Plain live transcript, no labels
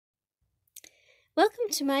Welcome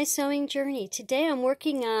to my sewing journey. Today I'm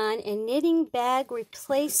working on a knitting bag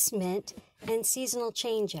replacement and seasonal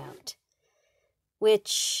change out,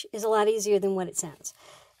 which is a lot easier than what it sounds.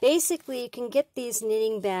 Basically, you can get these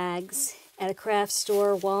knitting bags at a craft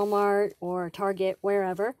store, Walmart, or Target,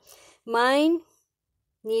 wherever. Mine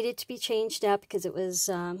needed to be changed out because it was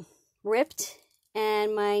ripped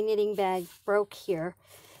and my knitting bag broke here.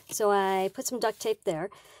 So I put some duct tape there.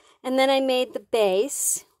 And then I made the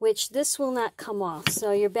base, which this will not come off.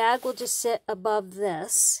 So your bag will just sit above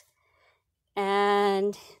this.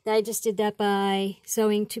 And I just did that by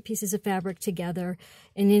sewing two pieces of fabric together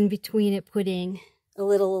and in between it putting a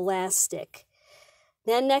little elastic.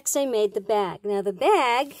 Then next I made the bag. Now the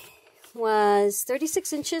bag was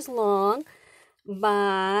 36 inches long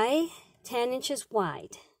by 10 inches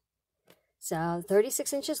wide. So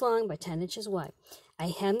 36 inches long by 10 inches wide. I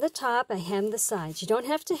hemmed the top, I hemmed the sides. You don't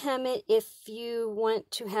have to hem it if you want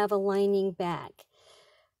to have a lining bag,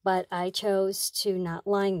 but I chose to not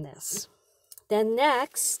line this. Then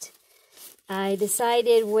next, I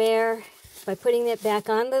decided where, by putting it back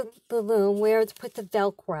on the loom, where to put the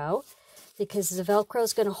Velcro, because the Velcro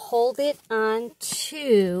is going to hold it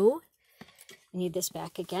onto, I need this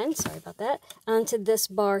back again, sorry about that, onto this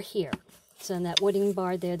bar here. So in that wooden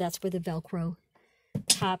bar there, that's where the Velcro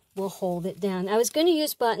top will hold it down. I was going to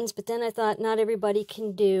use buttons, but then I thought not everybody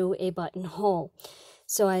can do a buttonhole,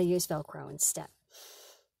 so I used Velcro instead.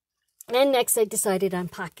 And next I decided on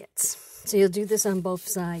pockets. So you'll do this on both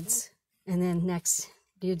sides, and then next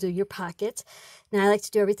you do your pockets. Now I like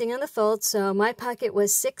to do everything on the fold, so my pocket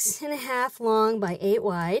was 6.5 long by 8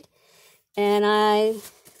 wide, and I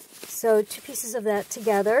sewed two pieces of that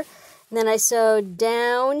together. And then I sewed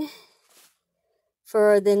down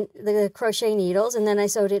for the crochet needles, and then I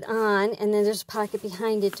sewed it on, and then there's a pocket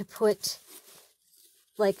behind it to put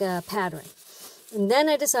like a pattern. And then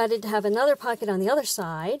I decided to have another pocket on the other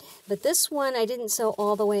side, but this one I didn't sew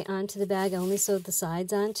all the way onto the bag, I only sewed the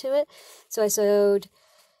sides onto it. So I sewed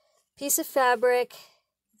a piece of fabric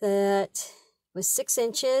that was 6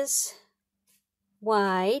 inches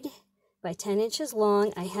wide by 10 inches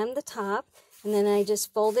long. I hemmed the top, and then I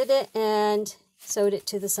just folded it and sewed it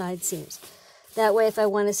to the side seams. That way, if I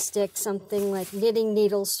want to stick something like knitting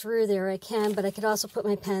needles through there, I can, but I could also put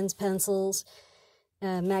my pens, pencils,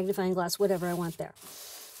 magnifying glass, whatever I want there.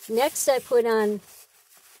 Next, I put on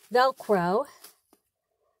Velcro,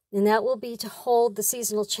 and that will be to hold the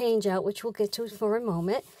seasonal change out, which we'll get to for a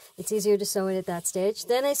moment. It's easier to sew it at that stage.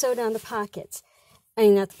 Then I sewed on the pockets. I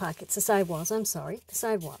mean, not the pockets, the sidewalls. I'm sorry, the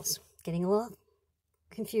sidewalls. Getting a little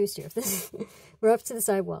confused here. We're up to the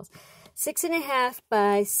sidewalls. 6.5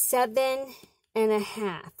 by 7.5.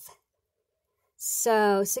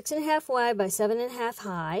 So 6.5 wide by 7.5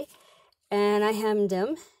 high, and I hemmed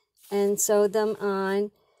them and sewed them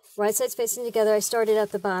on right sides facing together. I started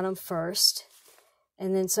at the bottom first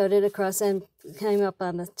and then sewed it across and came up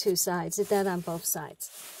on the two sides. Did that on both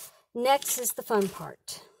sides. Next is the fun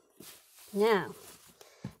part. Now,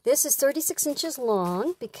 this is 36 inches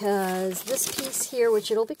long because this piece here, which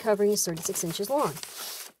it'll be covering, is 36 inches long.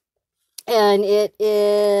 And it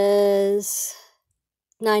is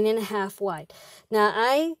 9.5 wide. Now,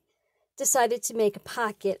 I decided to make a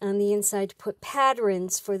pocket on the inside to put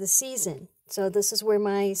patterns for the season. So this is where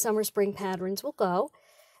my summer spring patterns will go.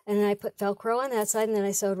 And I put Velcro on that side, and then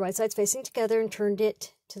I sewed right sides facing together and turned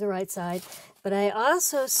it to the right side. But I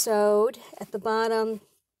also sewed at the bottom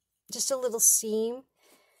just a little seam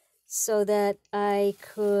so that I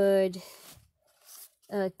could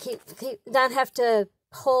not have to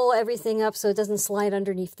pull everything up so it doesn't slide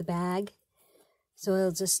underneath the bag. So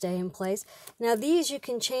it'll just stay in place. Now these you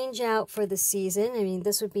can change out for the season. I mean,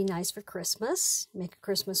 this would be nice for Christmas. Make a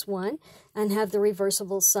Christmas one. And have the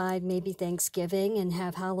reversible side, maybe Thanksgiving, and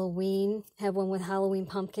have Halloween. Have one with Halloween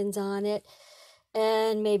pumpkins on it.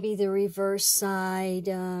 And maybe the reverse side,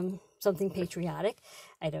 something patriotic.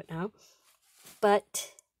 I don't know.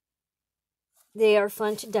 But they are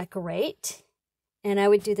fun to decorate. And I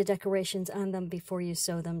would do the decorations on them before you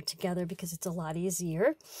sew them together because it's a lot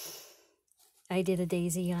easier. I did a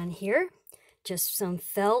daisy on here, just some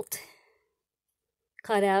felt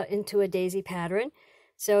cut out into a daisy pattern,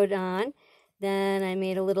 sewed on. Then I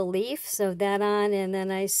made a little leaf, sewed that on, and then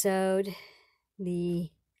I sewed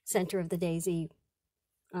the center of the daisy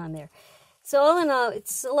on there. So all in all,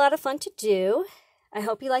 it's a lot of fun to do. I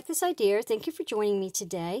hope you like this idea. Thank you for joining me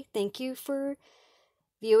today. Thank you for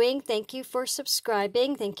viewing. Thank you for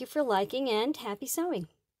subscribing. Thank you for liking, and happy sewing.